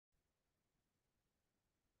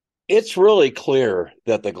It's really clear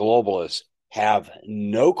that the globalists have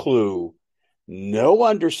no clue, no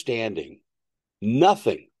understanding,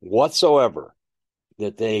 nothing whatsoever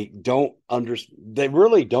that they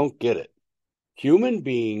really don't get it. Human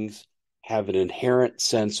beings have an inherent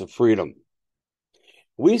sense of freedom.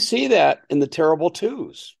 We see that in the terrible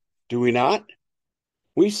twos, do we not?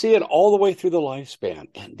 We see it all the way through the lifespan,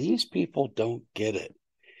 and these people don't get it.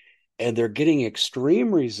 And they're getting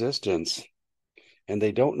extreme resistance, and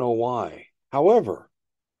they don't know why. However,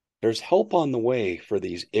 there's help on the way for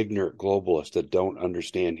these ignorant globalists that don't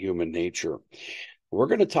understand human nature. We're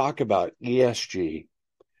going to talk about ESG,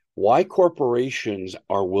 why corporations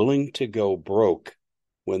are willing to go broke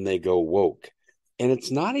when they go woke. And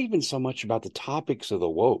it's not even so much about the topics of the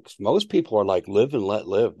wokes. Most people are like, live and let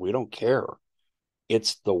live. We don't care.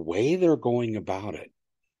 It's the way they're going about it.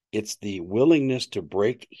 It's the willingness to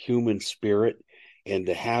break human spirit and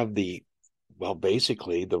to have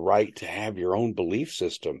basically the right to have your own belief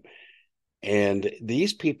system. And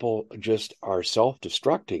these people just are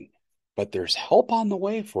self-destructing, but there's help on the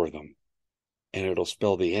way for them, and it'll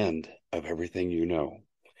spell the end of everything you know.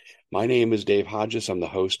 My name is Dave Hodges. I'm the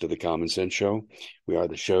host of The Common Sense Show. We are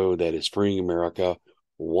the show that is freeing America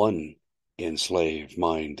one enslaved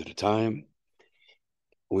mind at a time.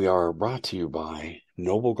 We are brought to you by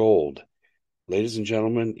Noble Gold. Ladies and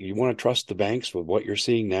gentlemen, you want to trust the banks with what you're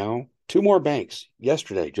seeing now? Two more banks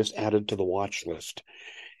yesterday just added to the watch list.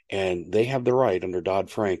 And they have the right under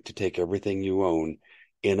Dodd-Frank to take everything you own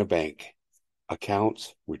in a bank,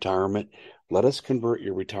 accounts, retirement. Let us convert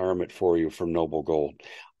your retirement for you from Noble Gold.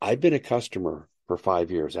 I've been a customer for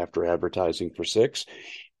 5 years after advertising for 6,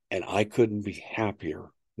 and I couldn't be happier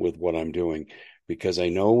with what I'm doing because I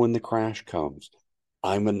know when the crash comes,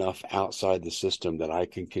 I'm enough outside the system that I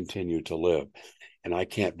can continue to live, and I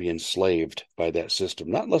can't be enslaved by that system,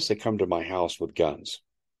 not unless they come to my house with guns.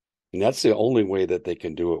 And that's the only way that they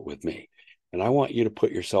can do it with me. And I want you to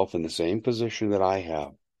put yourself in the same position that I have.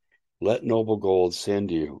 Let Noble Gold send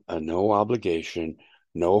you a no obligation,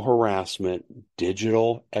 no harassment,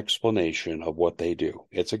 digital explanation of what they do.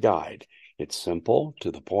 It's a guide. It's simple, to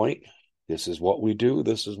the point. This is what we do.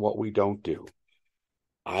 This is what we don't do.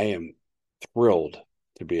 I am thrilled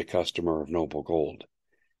to be a customer of Noble Gold.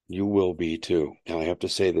 You will be too. Now, I have to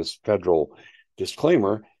say this federal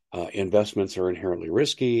disclaimer. Investments are inherently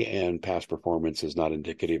risky, and past performance is not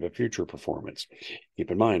indicative of future performance.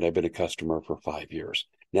 Keep in mind, I've been a customer for 5 years.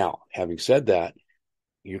 Now, having said that,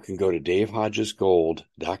 you can go to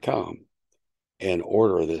davehodgesgold.com and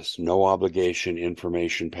order this no obligation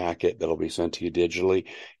information packet that'll be sent to you digitally.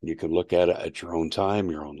 You can look at it at your own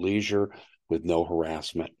time, your own leisure, with no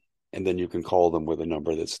harassment. And then you can call them with a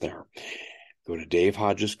number that's there. Go to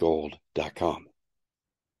davehodgesgold.com.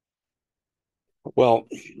 Well,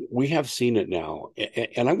 we have seen it now.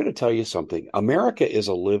 And I'm going to tell you something. America is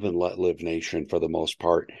a live and let live nation for the most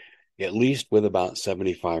part, at least with about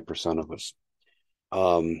 75% of us.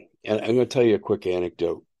 And I'm going to tell you a quick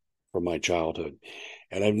anecdote from my childhood.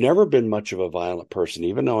 And I've never been much of a violent person,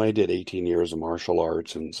 even though I did 18 years of martial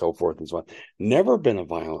arts and so forth and so on. Never been a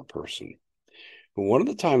violent person. But one of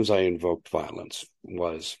the times I invoked violence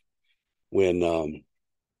was when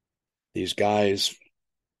these guys,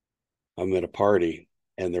 I'm at a party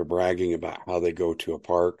and they're bragging about how they go to a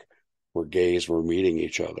park where gays were meeting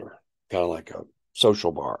each other, kind of like a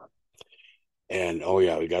social bar. And oh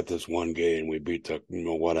yeah, we got this one gay and we beat the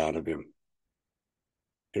what out of him.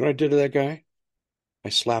 You know what I did to that guy? I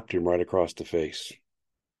slapped him right across the face.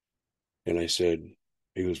 And I said,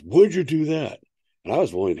 he goes, "Would you do that?" And I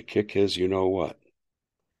was willing to kick his you know what.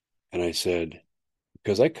 And I said,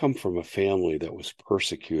 because I come from a family that was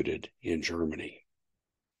persecuted in Germany.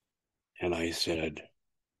 And I said,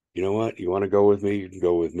 you know what? You want to go with me? You can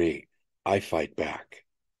go with me. I fight back.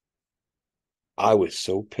 I was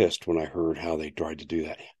so pissed when I heard how they tried to do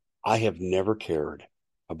that. I have never cared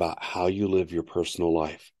about how you live your personal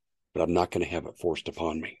life, but I'm not going to have it forced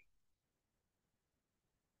upon me.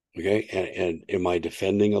 Okay. And am I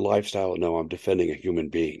defending a lifestyle? No, I'm defending a human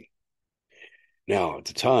being. Now, at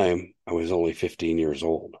the time, I was only 15 years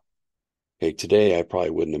old. Okay. Today, I probably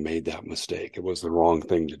wouldn't have made that mistake. It was the wrong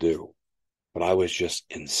thing to do. But I was just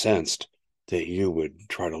incensed that you would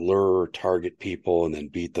try to lure, target people, and then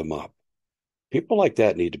beat them up. People like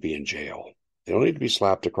that need to be in jail. They don't need to be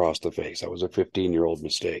slapped across the face. That was a 15-year-old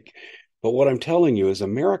mistake. But what I'm telling you is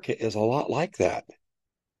America is a lot like that.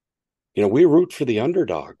 You know, we root for the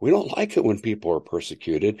underdog. We don't like it when people are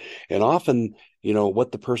persecuted. And often, you know,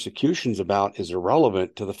 what the persecution's about is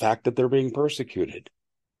irrelevant to the fact that they're being persecuted.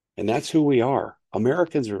 And that's who we are.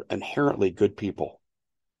 Americans are inherently good people.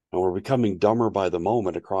 And we're becoming dumber by the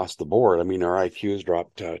moment across the board. I mean, our IQs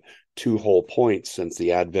dropped 2 whole points since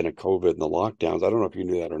the advent of COVID and the lockdowns. I don't know if you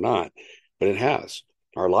knew that or not, but it has.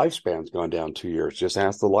 Our lifespan's gone down 2 years. Just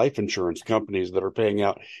ask the life insurance companies that are paying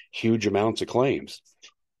out huge amounts of claims.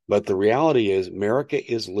 But the reality is,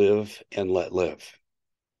 America is live and let live.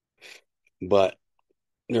 But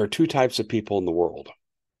there are two types of people in the world.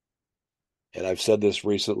 And I've said this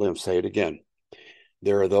recently, I'll say it again.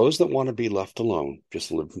 There are those that want to be left alone,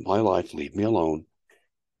 just live my life, leave me alone.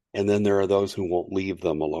 And then there are those who won't leave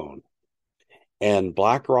them alone. And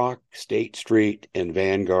BlackRock, State Street, and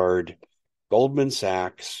Vanguard, Goldman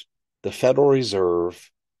Sachs, the Federal Reserve,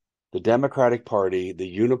 the Democratic Party,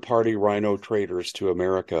 the uniparty rhino traders to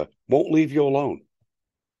America won't leave you alone.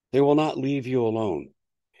 They will not leave you alone.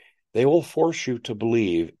 They will force you to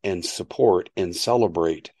believe and support and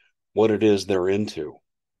celebrate what it is they're into.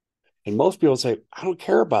 And most people say, I don't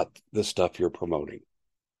care about the stuff you're promoting.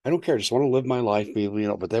 I don't care. I just want to live my life,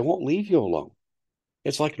 but they won't leave you alone.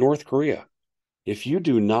 It's like North Korea. If you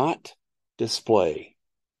do not display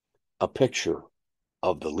a picture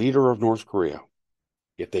of the leader of North Korea,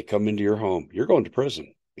 if they come into your home, you're going to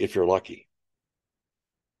prison if you're lucky.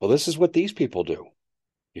 Well, this is what these people do.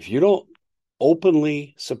 If you don't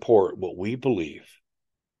openly support what we believe,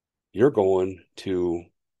 you're going to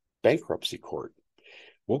bankruptcy court.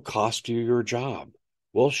 We'll cost you your job.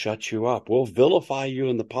 We'll shut you up. We'll vilify you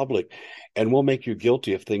in the public, and we'll make you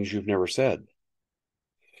guilty of things you've never said.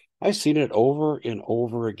 I've seen it over and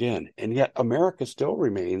over again, and yet America still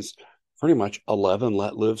remains pretty much a live and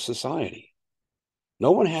let live society.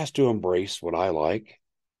 No one has to embrace what I like.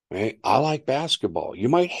 Right? I like basketball. You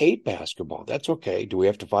might hate basketball. That's okay. Do we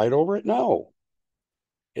have to fight over it? No.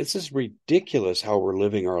 It's just ridiculous how we're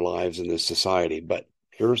living our lives in this society. But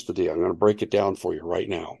here's the deal. I'm going to break it down for you right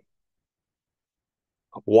now.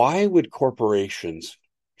 Why would corporations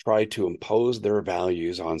try to impose their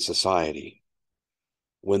values on society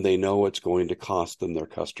when they know it's going to cost them their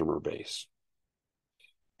customer base?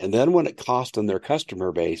 And then when it costs them their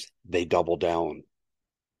customer base, they double down.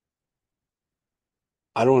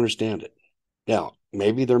 I don't understand it. Now,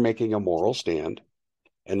 maybe they're making a moral stand.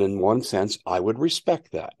 And in one sense, I would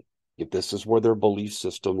respect that. If this is where their belief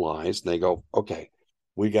system lies, and they go, okay,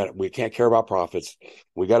 we can't care about profits.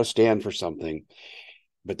 We got to stand for something.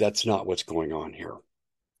 But that's not what's going on here.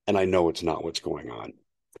 And I know it's not what's going on.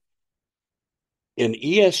 In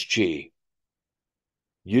ESG,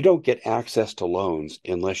 you don't get access to loans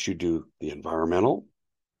unless you do the environmental,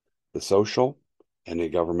 the social, and the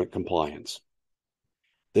government compliance.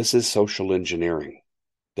 This is social engineering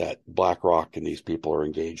that BlackRock and these people are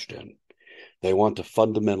engaged in. They want to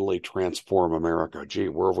fundamentally transform America. Gee,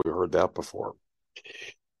 where have we heard that before?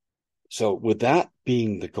 So with that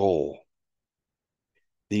being the goal,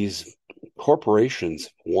 these corporations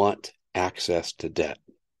want access to debt,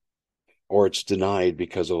 or it's denied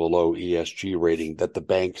because of a low ESG rating that the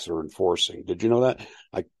banks are enforcing. Did you know that?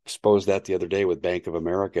 I exposed that the other day with Bank of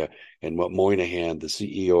America, and what Moynihan, the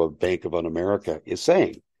CEO of Bank of America, is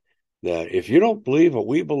saying, that if you don't believe what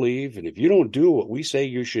we believe, and if you don't do what we say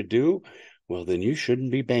you should do, well, then you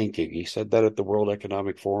shouldn't be banking. He said that at the World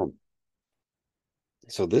Economic Forum.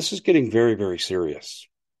 So this is getting very, very serious.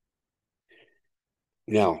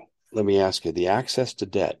 Now, let me ask you, the access to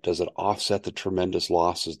debt, does it offset the tremendous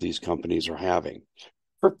losses these companies are having?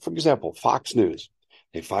 For example, Fox News,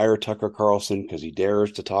 they fire Tucker Carlson because he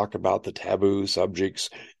dares to talk about the taboo subjects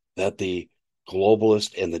that the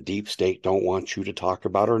globalists and the deep state don't want you to talk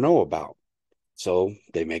about or know about. So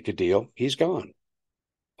they make a deal. He's gone.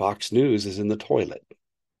 Fox News is in the toilet.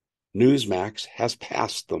 Newsmax has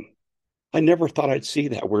passed them. I never thought I'd see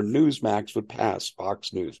that where Newsmax would pass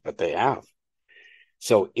Fox News, but they have.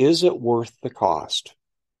 So is it worth the cost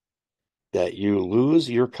that you lose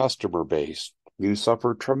your customer base? You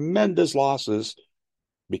suffer tremendous losses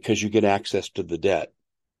because you get access to the debt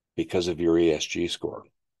because of your ESG score.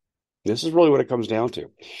 This is really what it comes down to.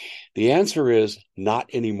 The answer is not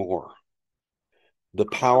anymore. The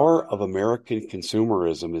power of American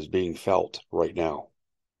consumerism is being felt right now.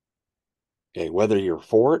 Okay, whether you're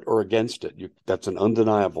for it or against it, that's an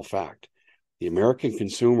undeniable fact. The American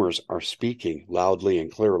consumers are speaking loudly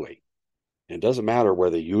and clearly. And it doesn't matter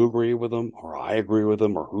whether you agree with them or I agree with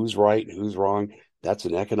them or who's right and who's wrong. That's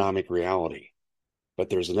an economic reality. But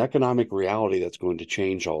there's an economic reality that's going to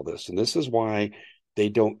change all this. And this is why they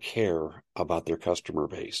don't care about their customer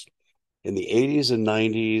base. In the 80s and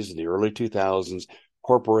 90s and the early 2000s,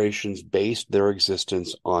 corporations based their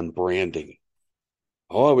existence on branding.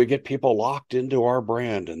 Oh, we get people locked into our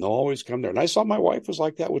brand and they'll always come there. And I saw my wife was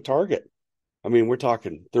like that with Target. I mean, we're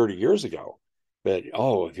talking 30 years ago. But,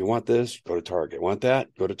 oh, if you want this, go to Target. Want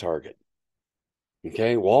that? Go to Target.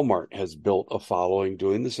 Okay. Walmart has built a following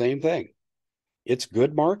doing the same thing. It's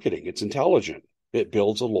good marketing. It's intelligent. It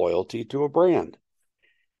builds a loyalty to a brand.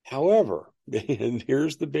 However, and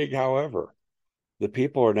here's the big however, the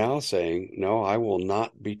people are now saying, no, I will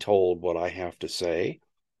not be told what I have to say,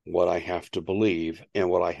 what I have to believe, and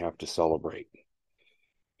what I have to celebrate.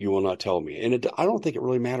 You will not tell me. And I don't think it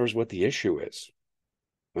really matters what the issue is.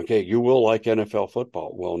 Okay, you will like NFL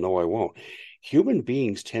football. Well, no, I won't. Human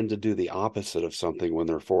beings tend to do the opposite of something when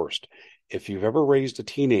they're forced. If you've ever raised a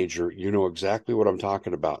teenager, you know exactly what I'm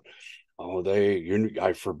talking about. Oh,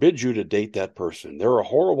 I forbid you to date that person. They're a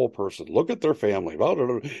horrible person. Look at their family. Blah, blah,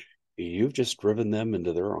 blah. You've just driven them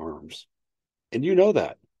into their arms. And you know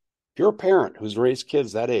that. If you're a parent who's raised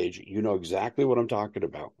kids that age, you know exactly what I'm talking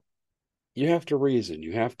about. You have to reason,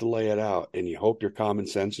 you have to lay it out, and you hope your common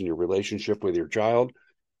sense and your relationship with your child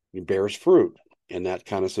bears fruit in that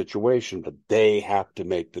kind of situation, but they have to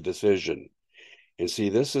make the decision. And see,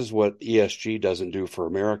 this is what ESG doesn't do for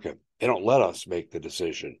America. They don't let us make the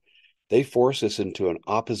decision. They force us into an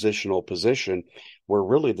oppositional position where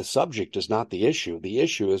really the subject is not the issue. The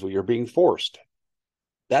issue is when you're being forced.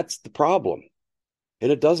 That's the problem.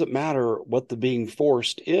 And it doesn't matter what the being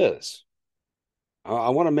forced is. I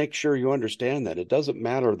want to make sure you understand that. It doesn't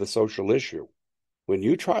matter the social issue. When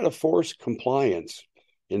you try to force compliance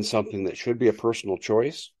in something that should be a personal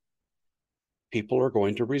choice, people are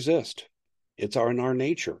going to resist. It's in our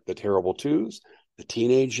nature. The terrible twos, the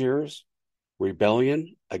teenage years,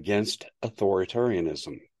 rebellion against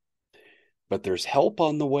authoritarianism. But there's help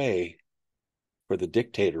on the way for the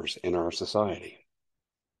dictators in our society.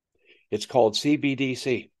 It's called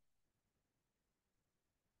CBDC.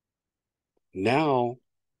 Now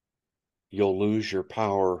you'll lose your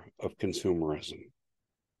power of consumerism.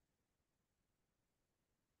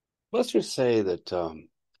 Let's just say that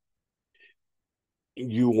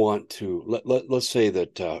you want to, let's say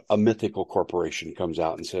that a mythical corporation comes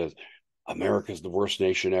out and says, America's the worst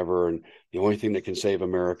nation ever, and the only thing that can save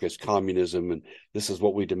America is communism, and this is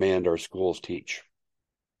what we demand our schools teach.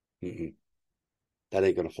 Mm-mm. That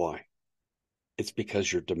ain't going to fly. It's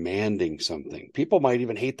because you're demanding something. People might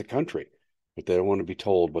even hate the country, but they don't want to be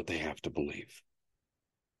told what they have to believe.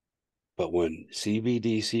 But when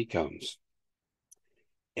CBDC comes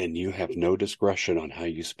and you have no discretion on how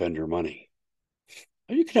you spend your money,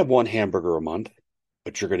 you can have one hamburger a month,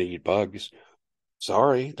 but you're going to eat bugs.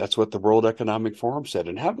 Sorry, that's what the World Economic Forum said.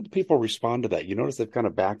 And how do the people respond to that? You notice they've kind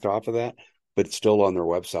of backed off of that, but it's still on their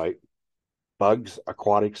website. Bugs,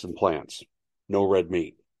 aquatics, and plants. No red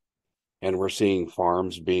meat. And we're seeing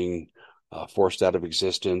farms being forced out of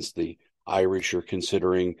existence. The Irish are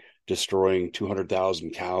considering destroying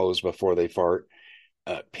 200,000 cows before they fart.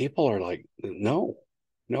 People are like, no,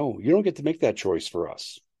 you don't get to make that choice for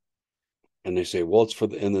us. And they say, well, it's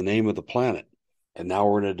in the name of the planet. And now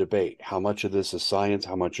we're in a debate. How much of this is science?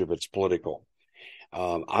 How much of it's political?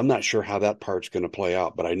 I'm not sure how that part's going to play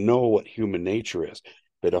out, but I know what human nature is.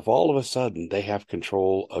 But if all of a sudden they have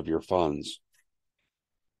control of your funds,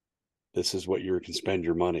 this is what you can spend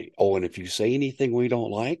your money. Oh, and if you say anything we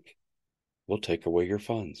don't like, we'll take away your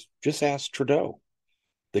funds. Just ask Trudeau.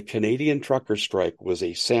 The Canadian trucker strike was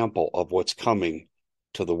a sample of what's coming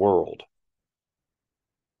to the world.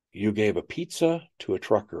 You gave a pizza to a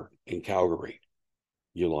trucker in Calgary.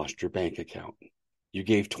 You lost your bank account. You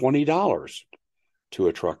gave $20 to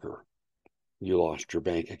a trucker. You lost your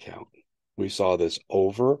bank account. We saw this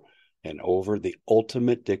over and over. The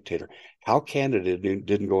ultimate dictator. How Canada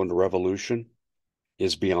didn't go into revolution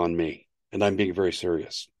is beyond me. And I'm being very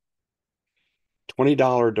serious.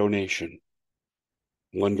 $20 donation.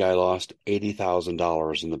 One guy lost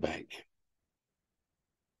 $80,000 in the bank.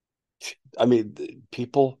 I mean,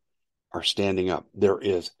 people are standing up. There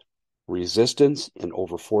is resistance in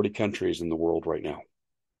over 40 countries in the world right now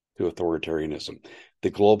to authoritarianism.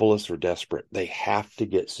 The globalists are desperate. They have to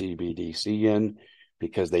get CBDC in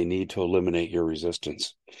because they need to eliminate your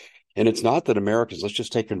resistance. And it's not that Americans, let's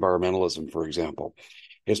just take environmentalism, for example.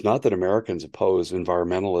 It's not that Americans oppose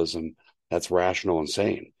environmentalism that's rational and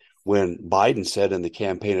sane. When Biden said in the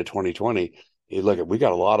campaign of 2020, look, we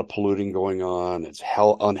got a lot of polluting going on. It's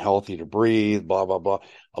unhealthy to breathe, blah, blah, blah.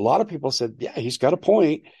 A lot of people said, yeah, he's got a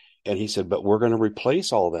point. And he said, but we're going to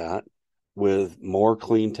replace all that with more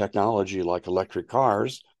clean technology like electric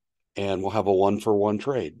cars, and we'll have a one-for-one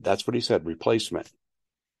trade. That's what he said, replacement.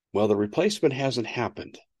 Well, the replacement hasn't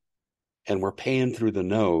happened, and we're paying through the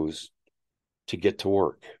nose to get to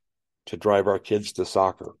work, to drive our kids to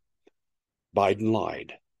soccer. Biden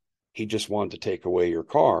lied. He just wanted to take away your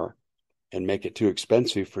car and make it too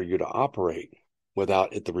expensive for you to operate.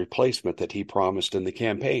 without the replacement that he promised in the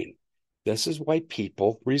campaign. This is why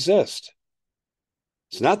people resist.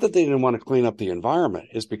 It's not that they didn't want to clean up the environment.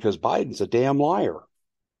 It's because Biden's a damn liar.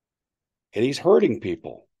 And he's hurting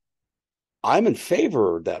people. I'm in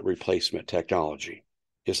favor of that replacement technology,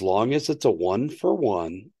 as long as it's a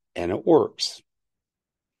 1-for-1 and it works.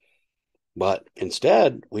 But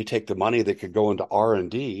instead, we take the money that could go into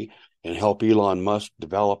R&D and help Elon Musk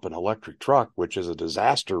develop an electric truck, which is a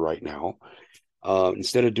disaster right now.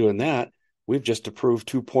 Instead of doing that, we've just approved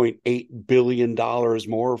 $2.8 billion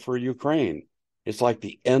more for Ukraine. It's like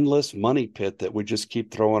the endless money pit that we just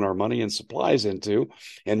keep throwing our money and supplies into,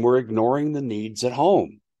 and we're ignoring the needs at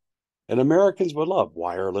home. And Americans would love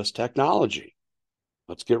wireless technology.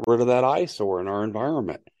 Let's get rid of that eyesore in our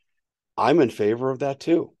environment. I'm in favor of that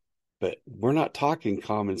too. But we're not talking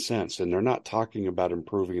common sense, and they're not talking about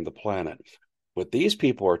improving the planet. What these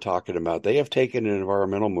people are talking about, they have taken an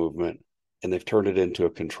environmental movement and they've turned it into a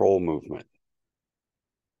control movement.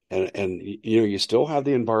 And you still have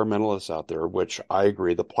the environmentalists out there, which I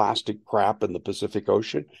agree, the plastic crap in the Pacific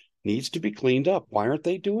Ocean needs to be cleaned up. Why aren't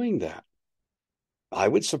they doing that? I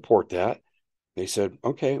would support that. They said,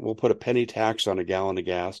 okay, we'll put a penny tax on a gallon of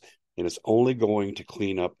gas, and it's only going to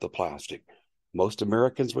clean up the plastic. Most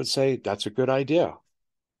Americans would say that's a good idea.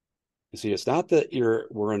 You see, it's not that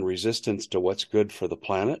we're in resistance to what's good for the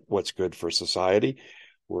planet, what's good for society.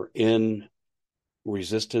 We're in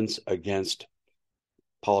resistance against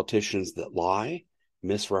politicians that lie,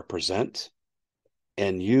 misrepresent,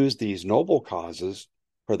 and use these noble causes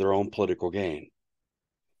for their own political gain.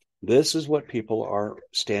 This is what people are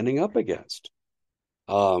standing up against.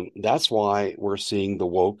 That's why we're seeing the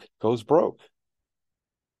woke goes broke.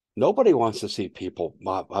 Nobody wants to see people,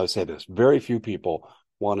 I would say this, very few people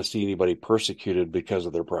want to see anybody persecuted because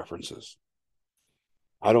of their preferences.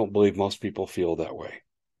 I don't believe most people feel that way.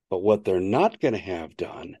 But what they're not going to have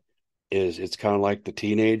done is, it's kind of like the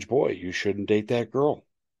teenage boy. You shouldn't date that girl.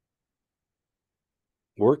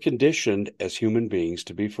 We're conditioned as human beings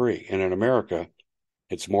to be free. And in America,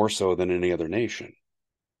 it's more so than any other nation.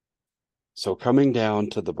 So coming down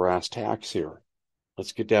to the brass tacks here,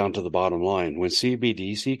 let's get down to the bottom line. When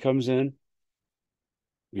CBDC comes in,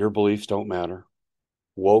 your beliefs don't matter.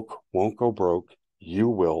 Woke won't go broke. You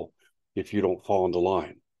will, if you don't fall into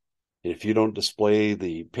line. And if you don't display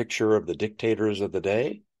the picture of the dictators of the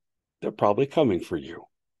day, they're probably coming for you.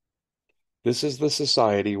 This is the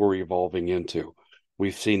society we're evolving into.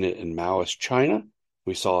 We've seen it in Maoist China.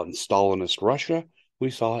 We saw it in Stalinist Russia. We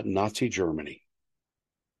saw it in Nazi Germany.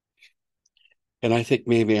 And I think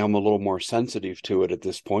maybe I'm a little more sensitive to it at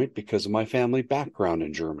this point because of my family background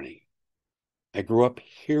in Germany. I grew up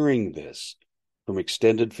hearing this from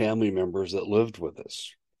extended family members that lived with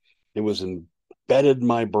us. It was embedded in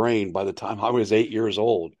my brain by the time I was 8 years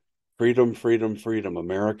old. Freedom, freedom, freedom.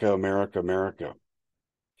 America, America, America.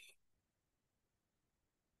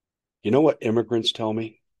 You know what immigrants tell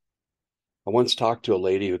me? I once talked to a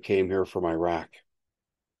lady who came here from Iraq.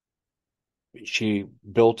 She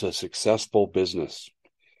built a successful business.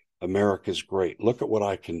 America's great. Look at what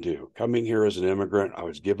I can do. Coming here as an immigrant, I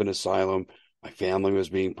was given asylum. My family was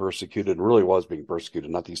being persecuted, really was being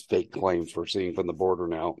persecuted, not these fake claims we're seeing from the border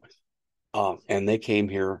now. And they came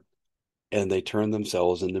here and they turned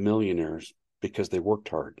themselves into millionaires because they worked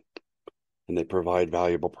hard and they provide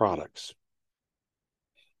valuable products.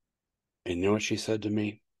 And you know what she said to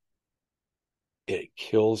me? It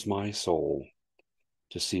kills my soul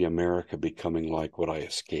to see America becoming like what I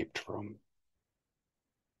escaped from.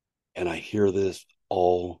 And I hear this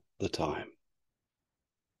all the time.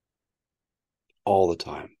 All the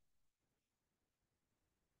time.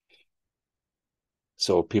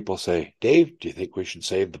 So people say, Dave, do you think we should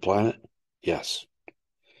save the planet? Yes.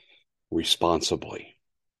 Responsibly,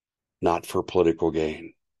 not for political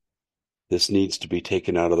gain. This needs to be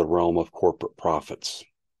taken out of the realm of corporate profits.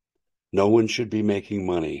 No one should be making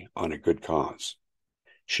money on a good cause.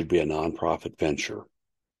 It should be a nonprofit venture.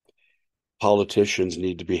 Politicians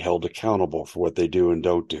need to be held accountable for what they do and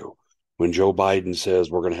don't do. When Joe Biden says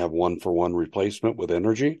we're going to have 1-for-1 replacement with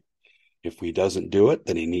energy, if he doesn't do it,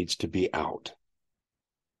 then he needs to be out.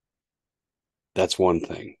 That's one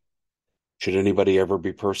thing. Should anybody ever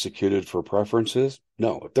be persecuted for preferences?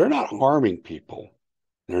 No. If they're not harming people,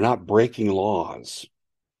 they're not breaking laws,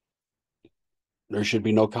 there should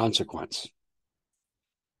be no consequence.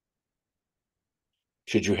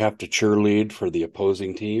 Should you have to cheerlead for the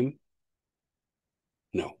opposing team?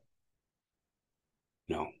 No.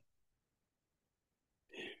 No.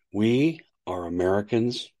 We are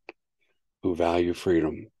Americans who value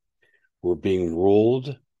freedom. We're being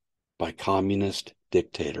ruled by communist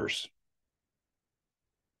dictators.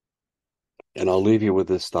 And I'll leave you with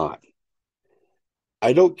this thought.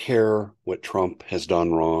 I don't care what Trump has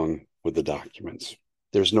done wrong with the documents.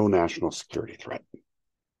 There's no national security threat.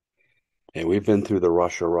 And we've been through the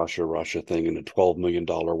Russia thing and a $12 million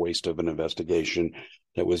waste of an investigation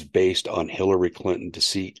that was based on Hillary Clinton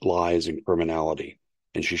deceit, lies, and criminality.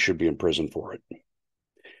 And she should be in prison for it.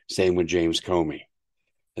 Same with James Comey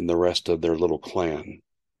and the rest of their little clan.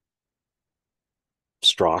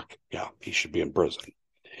 Strzok, yeah, he should be in prison.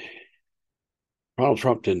 Donald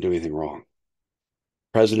Trump didn't do anything wrong.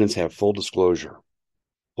 Presidents have full disclosure,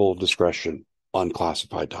 full discretion on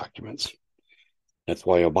classified documents. That's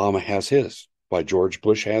why Obama has his, why George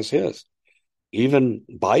Bush has his. Even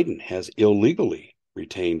Biden has illegally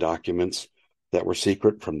retained documents that were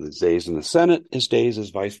secret from his days in the Senate, his days as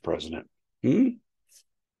vice president. Am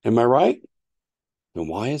I right? Then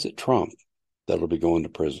why is it Trump that'll be going to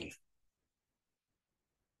prison?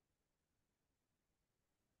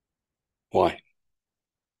 Why?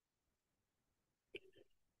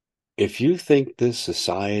 If you think this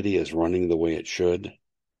society is running the way it should,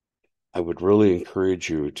 I would really encourage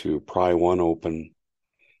you to pry one open,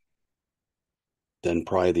 then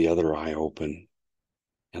pry the other eye open,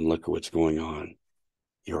 and look at what's going on.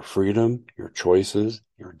 Your freedom, your choices,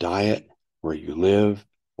 your diet, where you live,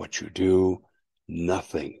 what you do,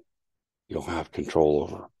 nothing you'll have control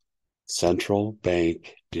over. Central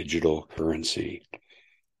bank digital currency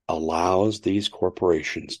allows these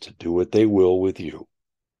corporations to do what they will with you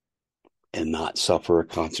and not suffer a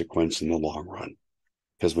consequence in the long run.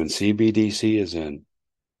 Because when CBDC is in,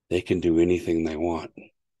 they can do anything they want.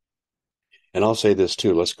 And I'll say this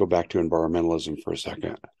too. Let's go back to environmentalism for a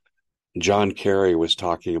second. John Kerry was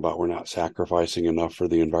talking about we're not sacrificing enough for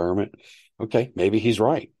the environment. Okay, maybe he's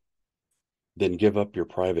right. Then give up your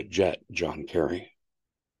private jet, John Kerry.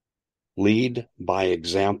 Lead by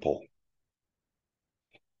example.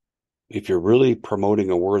 If you're really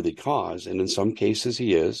promoting a worthy cause, and in some cases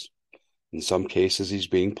he is, in some cases he's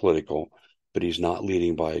being political, but he's not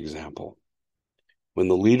leading by example. When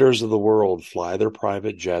the leaders of the world fly their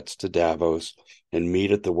private jets to Davos and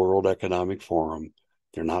meet at the World Economic Forum,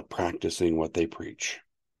 they're not practicing what they preach.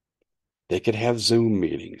 They could have Zoom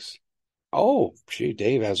meetings. Oh, gee,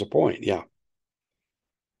 Dave has a point. Yeah.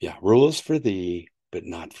 Rule is for thee, but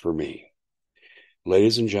not for me.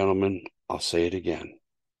 Ladies and gentlemen, I'll say it again.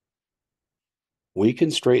 We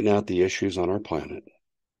can straighten out the issues on our planet.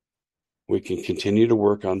 We can continue to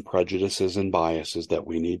work on prejudices and biases that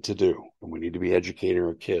we need to do. And we need to be educating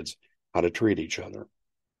our kids how to treat each other.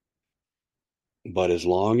 But as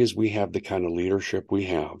long as we have the kind of leadership we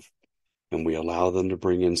have, and we allow them to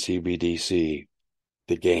bring in CBDC,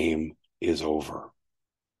 the game is over.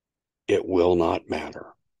 It will not matter.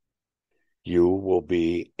 You will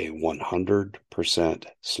be a 100%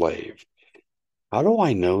 slave. How do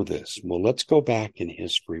I know this? Well, let's go back in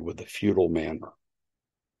history with the feudal manner.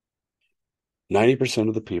 90%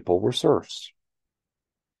 of the people were serfs.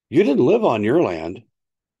 You didn't live on your land.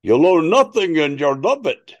 You'll own nothing and you'll love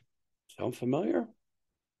it. Sound familiar?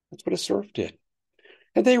 That's what a serf did.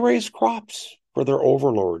 And they raised crops for their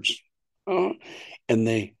overlords. And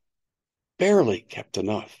they barely kept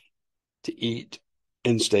enough to eat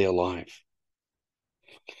and stay alive.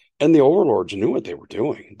 And the overlords knew what they were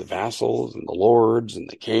doing. The vassals and the lords and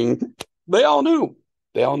the king, they all knew.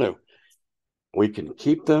 We can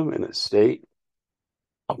keep them in a state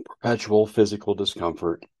of perpetual physical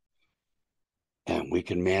discomfort, and we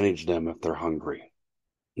can manage them if they're hungry.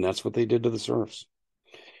 And that's what they did to the serfs.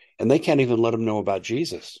 And they can't even let them know about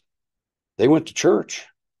Jesus. They went to church.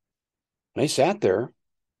 They sat there,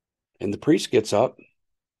 and the priest gets up,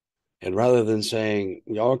 and rather than saying,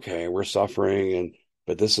 okay, we're suffering,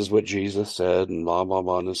 but this is what Jesus said, and blah, blah,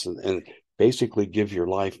 blah, and basically give your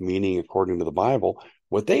life meaning according to the Bible,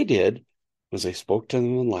 what they did was they spoke to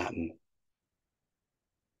them in Latin.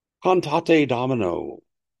 Cantate Domino.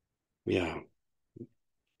 Yeah. Do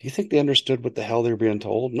you think they understood what the hell they were being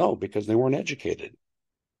told? No, because they weren't educated.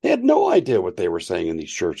 They had no idea what they were saying in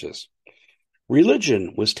these churches.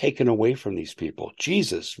 Religion was taken away from these people.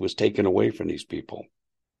 Jesus was taken away from these people.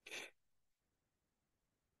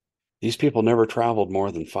 These people never traveled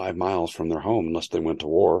more than 5 miles from their home unless they went to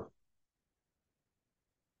war.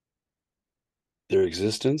 Their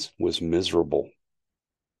existence was miserable.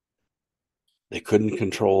 They couldn't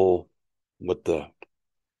control what the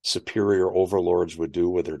superior overlords would do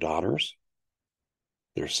with their daughters,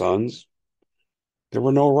 their sons. There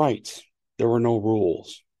were no rights. There were no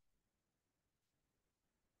rules.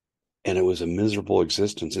 And it was a miserable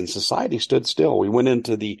existence. And society stood still. We went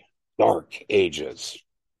into the dark ages.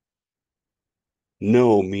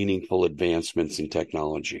 No meaningful advancements in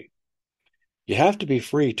technology. You have to be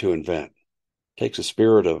free to invent. takes a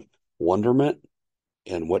spirit of wonderment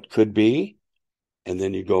and what could be, and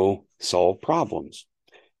then you go solve problems.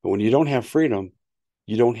 But when you don't have freedom,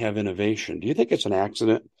 you don't have innovation. Do you think it's an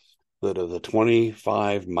accident that of the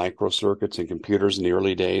 25 microcircuits in computers in the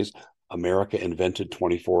early days, America invented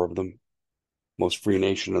 24 of them? Most free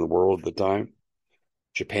nation in the world at the time.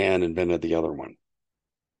 Japan invented the other one.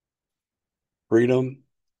 Freedom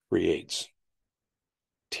creates.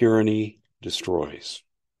 Tyranny destroys.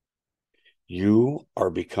 You are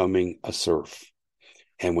becoming a serf.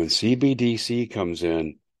 And when CBDC comes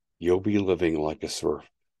in, you'll be living like a serf.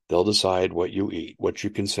 They'll decide what you eat, what you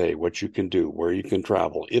can say, what you can do, where you can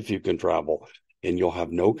travel, if you can travel, and you'll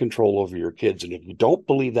have no control over your kids. And if you don't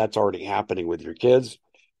believe that's already happening with your kids,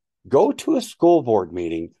 go to a school board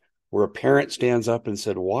meeting where a parent stands up and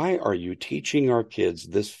said, why are you teaching our kids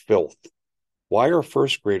this filth? Why are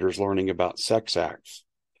first graders learning about sex acts?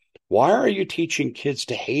 Why are you teaching kids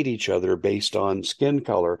to hate each other based on skin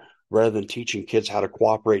color rather than teaching kids how to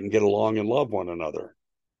cooperate and get along and love one another?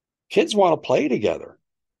 Kids want to play together.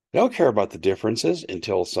 They don't care about the differences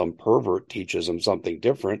until some pervert teaches them something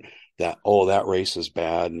different, that, oh, that race is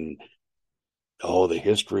bad, and oh, the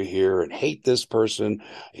history here, and hate this person,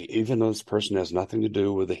 even though this person has nothing to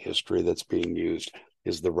do with the history that's being used,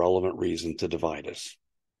 is the relevant reason to divide us.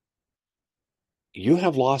 You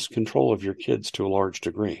have lost control of your kids to a large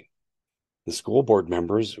degree. The school board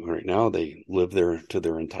members right now, they live there to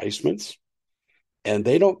their enticements, and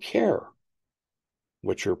they don't care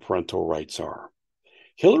what your parental rights are.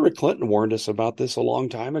 Hillary Clinton warned us about this a long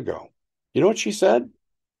time ago. You know what she said?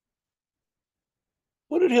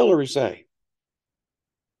 What did Hillary say?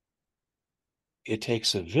 It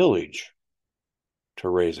takes a village to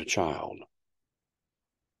raise a child.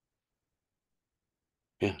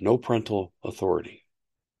 Yeah, no parental authority.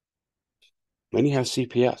 Then you have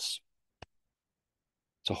CPS.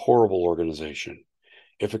 It's a horrible organization.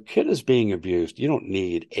 If a kid is being abused, you don't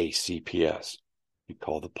need a CPS. You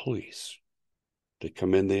call the police. They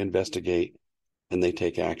come in, they investigate, and they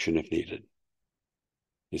take action if needed.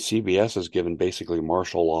 The CBS is given basically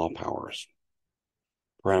martial law powers.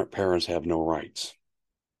 Parents have no rights.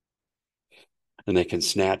 And they can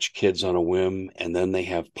snatch kids on a whim, and then they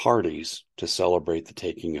have parties to celebrate the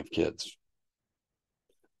taking of kids.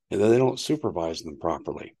 And then they don't supervise them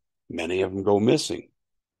properly. Many of them go missing.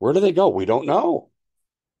 Where do they go? We don't know.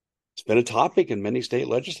 It's been a topic in many state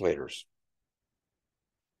legislators.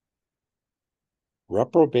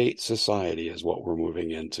 Reprobate society is what we're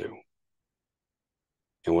moving into.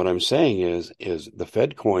 And what I'm saying is the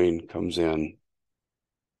Fed coin comes in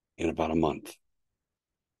about a month.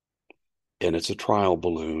 And it's a trial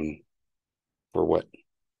balloon for what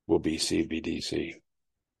will be CBDC.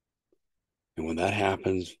 And when that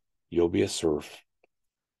happens, you'll be a serf.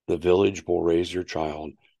 The village will raise your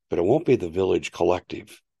child, but it won't be the village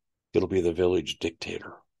collective. It'll be the village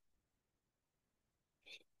dictator.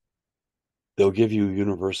 They'll give you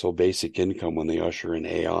universal basic income when they usher in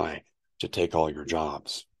AI to take all your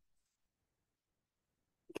jobs.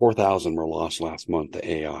 4,000 were lost last month to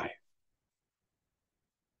AI.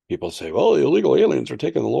 People say, well, the illegal aliens are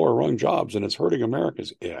taking the lower rung jobs and it's hurting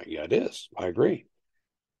Americans. Yeah, it is. I agree.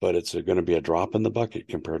 But it's going to be a drop in the bucket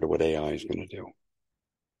compared to what AI is going to do.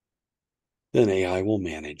 Then AI will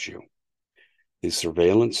manage you. The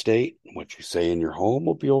surveillance state, what you say in your home,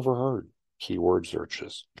 will be overheard. Keyword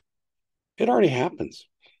searches. It already happens.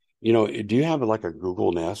 You know, do you have like a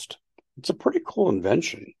Google Nest? It's a pretty cool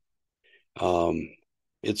invention.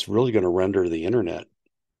 It's really going to render the internet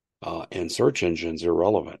and search engines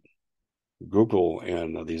irrelevant. Google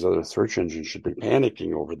and these other search engines should be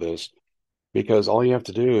panicking over this, because all you have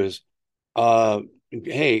to do is,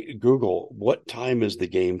 hey, Google, what time is the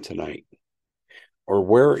game tonight? Or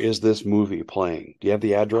where is this movie playing? Do you have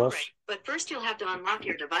the address? Right, but first you'll have to unlock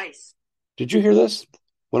your device. Did you hear this?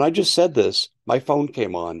 When I just said this, my phone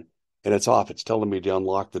came on and it's off. It's telling me to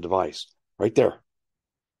unlock the device right there.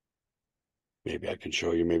 Maybe I can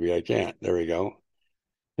show you. Maybe I can't. There we go.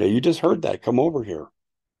 Now, you just heard that. Come over here.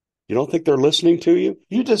 You don't think they're listening to you?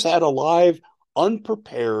 You just had a live,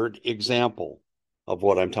 unprepared example of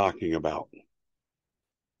what I'm talking about.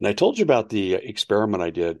 And I told you about the experiment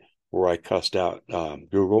I did where I cussed out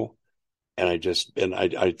Google. And I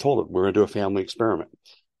told them we're going to do a family experiment.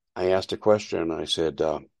 I asked a question and I said,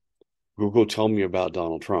 Google, tell me about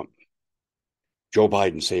Donald Trump. Joe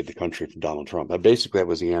Biden saved the country from Donald Trump. Basically, that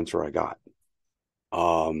was the answer I got.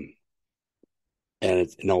 And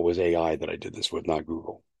it was AI that I did this with, not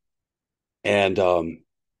Google. And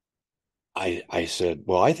I said,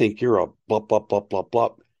 well, I think you're a blup, blup, blup, blup,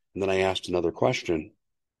 blup. And then I asked another question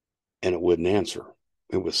and it wouldn't answer.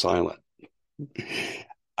 It was silent.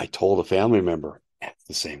 I told a family member, ask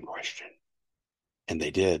the same question. And they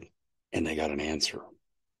did, and they got an answer.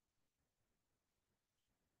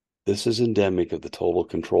 This is endemic of the total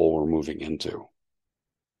control we're moving into.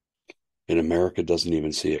 And America doesn't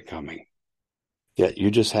even see it coming. Yet you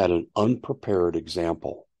just had an unprepared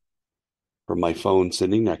example from my phone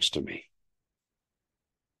sitting next to me.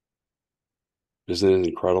 Isn't it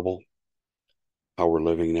incredible how we're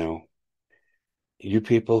living now? You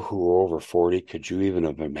people who are over 40, could you even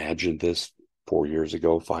have imagined this 4 years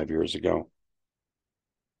ago, 5 years ago?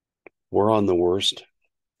 We're on the worst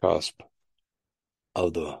cusp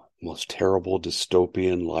of the most terrible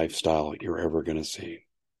dystopian lifestyle you're ever going to see.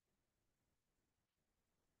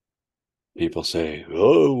 People say,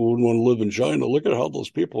 oh, I wouldn't want to live in China. Look at how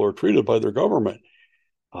those people are treated by their government.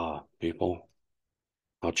 People,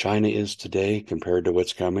 how China is today compared to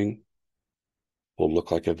what's coming will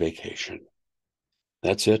look like a vacation.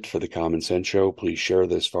 That's it for the Common Sense Show. Please share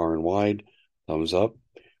this far and wide. Thumbs up.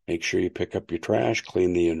 Make sure you pick up your trash,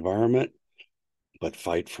 clean the environment, but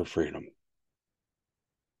fight for freedom.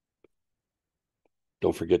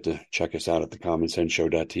 Don't forget to check us out at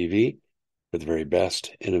thecommonsenseshow.tv for the very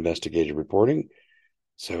best in investigative reporting.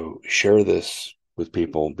 So share this with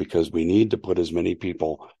people because we need to put as many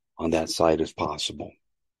people on that site as possible.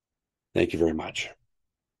 Thank you very much.